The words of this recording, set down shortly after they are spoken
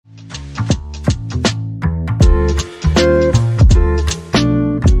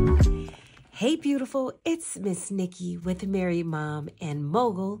beautiful, it's Miss Nikki with Married Mom and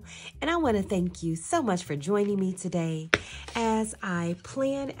Mogul, and I want to thank you so much for joining me today as I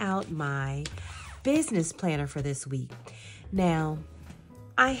plan out my business planner for this week. Now,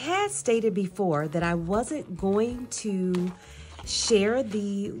 I had stated before that I wasn't going to share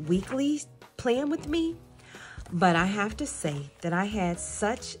the weekly plan with me, but I have to say that I had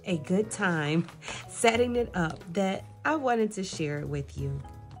such a good time setting it up that I wanted to share it with you.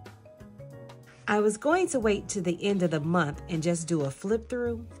 I was going to wait to the end of the month and just do a flip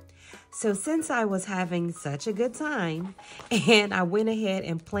through. So since I was having such a good time and I went ahead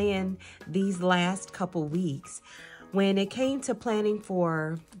and planned these last couple weeks, when it came to planning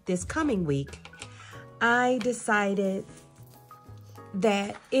for this coming week, I decided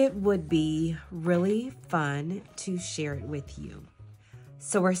that it would be really fun to share it with you.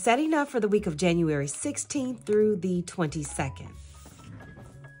 So we're setting up for the week of January 16th through the 22nd.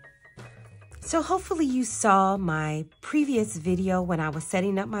 So hopefully you saw my previous video when I was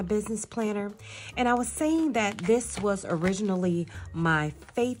setting up my business planner, and I was saying that this was originally my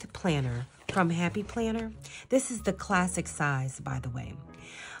faith planner from Happy Planner. This is the classic size, by the way.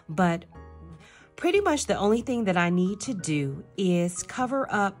 But pretty much the only thing that I need to do is cover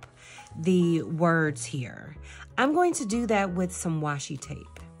up the words here. I'm going to do that with some washi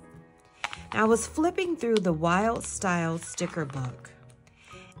tape. I was flipping through the Wild Style sticker book,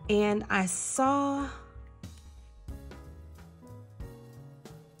 and I saw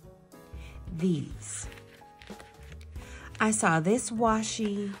these. I saw this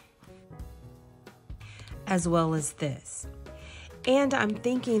washi as well as this. And I'm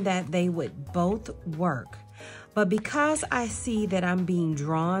thinking that they would both work. But because I see that I'm being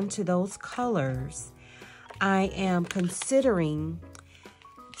drawn to those colors, I am considering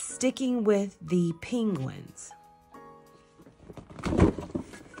sticking with the penguins.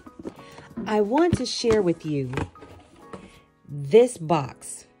 I want to share with you this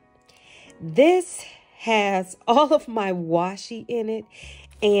box. This has all of my washi in it,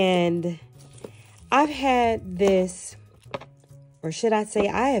 and I've had this, or should I say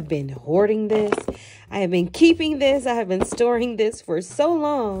I have been hoarding this. I have been keeping this. I have been storing this for so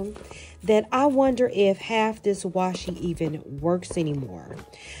long that I wonder if half this washi even works anymore.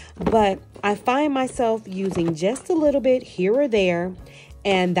 But I find myself using just a little bit here or there,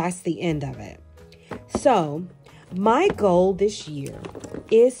 and that's the end of it. So my goal this year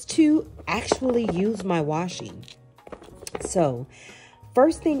is to actually use my washi. So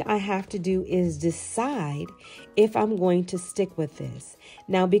first thing I have to do is decide if I'm going to stick with this.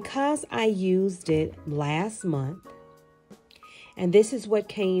 Now, because I used it last month, and this is what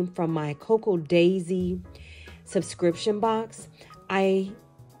came from my Cocoa Daisy subscription box, I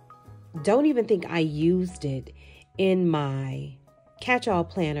don't even think I used it in my catch-all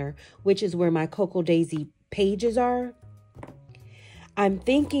planner, which is where my Cocoa Daisy pages are. I'm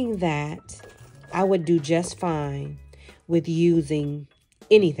thinking that I would do just fine with using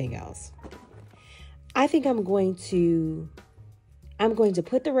anything else. I think I'm going to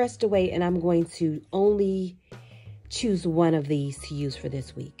put the rest away, and I'm going to only choose one of these to use for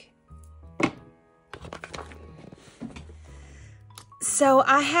this week. So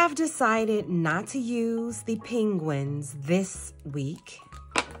I have decided not to use the penguins this week,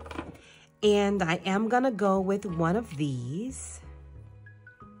 and I am going to go with one of these.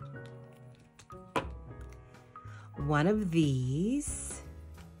 One of these.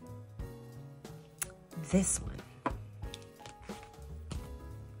 This one.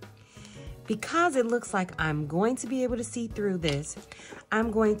 Because it looks like I'm going to be able to see through this,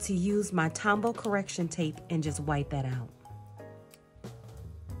 I'm going to use my Tombow correction tape and just wipe that out.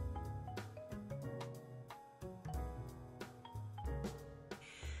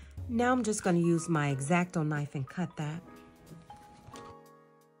 Now I'm just going to use my X-Acto knife and cut that.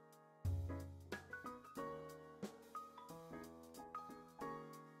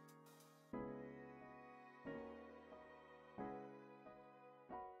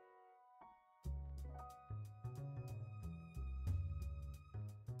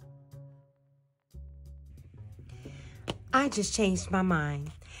 I just changed my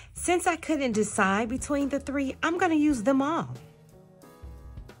mind. Since I couldn't decide between the three, I'm going to use them all.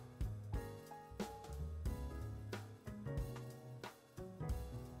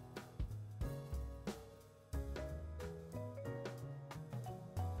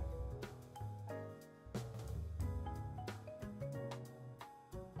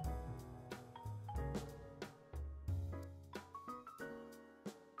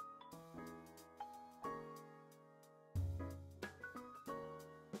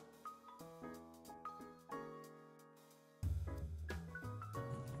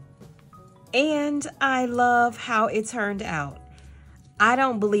 And I love how it turned out. I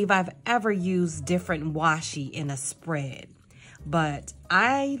don't believe I've ever used different washi in a spread, but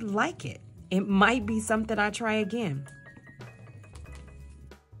I like it. It might be something I try again.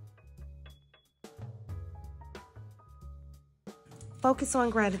 Focus on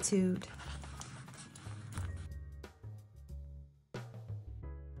gratitude.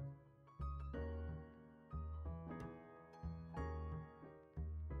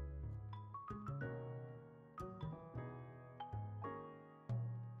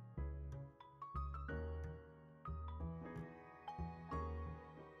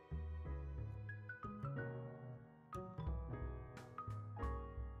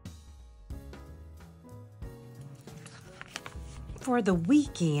 For the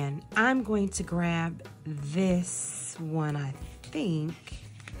weekend, I'm going to grab this one, I think.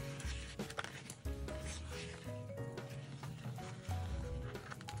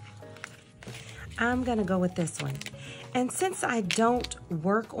 I'm gonna go with this one. And since I don't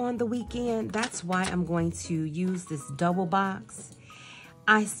work on the weekend, that's why I'm going to use this double box.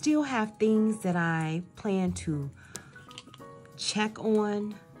 I still have things that I plan to check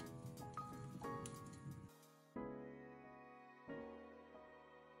on.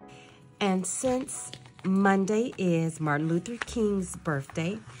 And since Monday is Martin Luther King's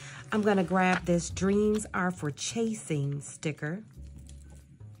birthday, I'm gonna grab this Dreams Are for Chasing sticker.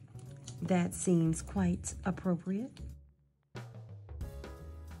 That seems quite appropriate.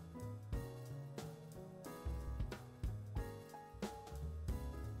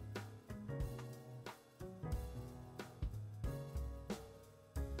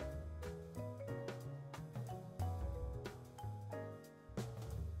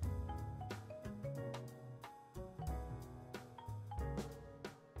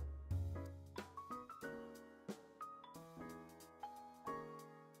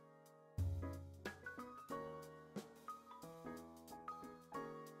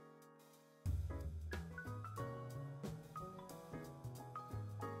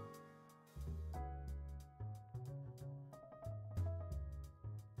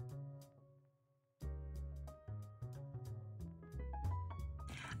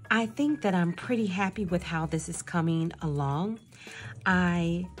 I think that I'm pretty happy with how this is coming along.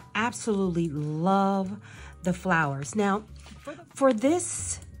 I absolutely love the flowers. Now, for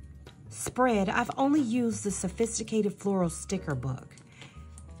this spread, I've only used the Sophisticated Floral sticker book.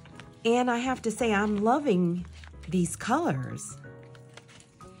 And I have to say, I'm loving these colors.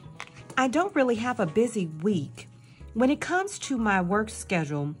 I don't really have a busy week. When it comes to my work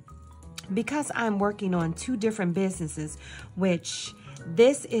schedule, because I'm working on 2 different businesses, which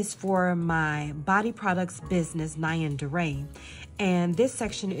this is for my body products business, Nyan DeRay, and this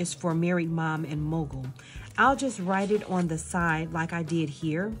section is for Married Mom and Mogul. I'll just write it on the side like I did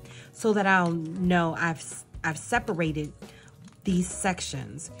here so that I'll know I've separated these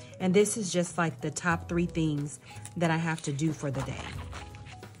sections. And this is just like the top 3 things that I have to do for the day.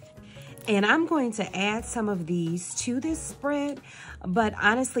 And I'm going to add some of these to this spread, but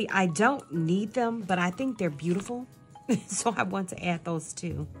honestly, I don't need them, but I think they're beautiful. So I want to add those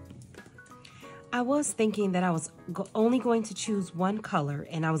too. I was thinking that I was only going to choose one color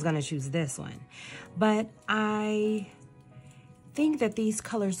and I was going to choose this one. But I think that these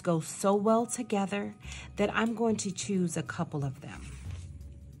colors go so well together that I'm going to choose a couple of them.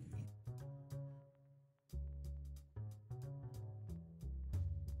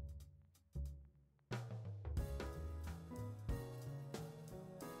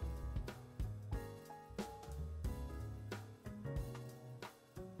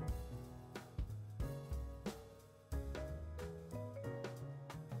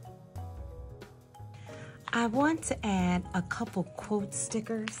 I want to add a couple quote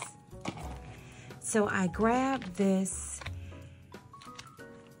stickers. So I grabbed this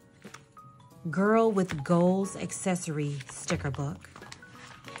Girl with Goals accessory sticker book.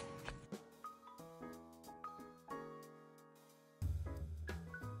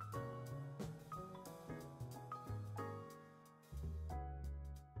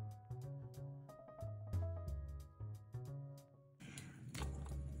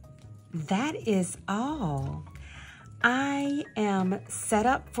 That is all. I am set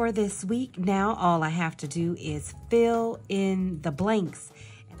up for this week. Now all I have to do is fill in the blanks.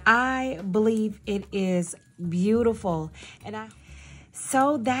 I believe it is beautiful.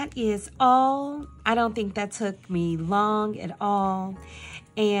 So that is all. I don't think that took me long at all.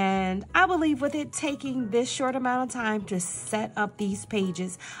 And I believe with it taking this short amount of time to set up these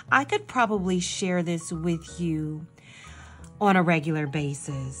pages, I could probably share this with you on a regular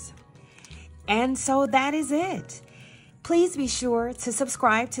basis. And so that is it. Please be sure to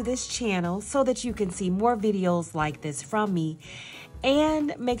subscribe to this channel so that you can see more videos like this from me.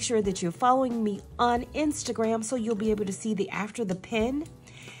 And make sure that you're following me on Instagram so you'll be able to see the after the pen.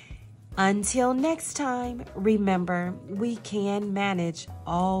 Until next time, remember, we can manage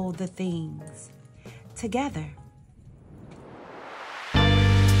all the things together.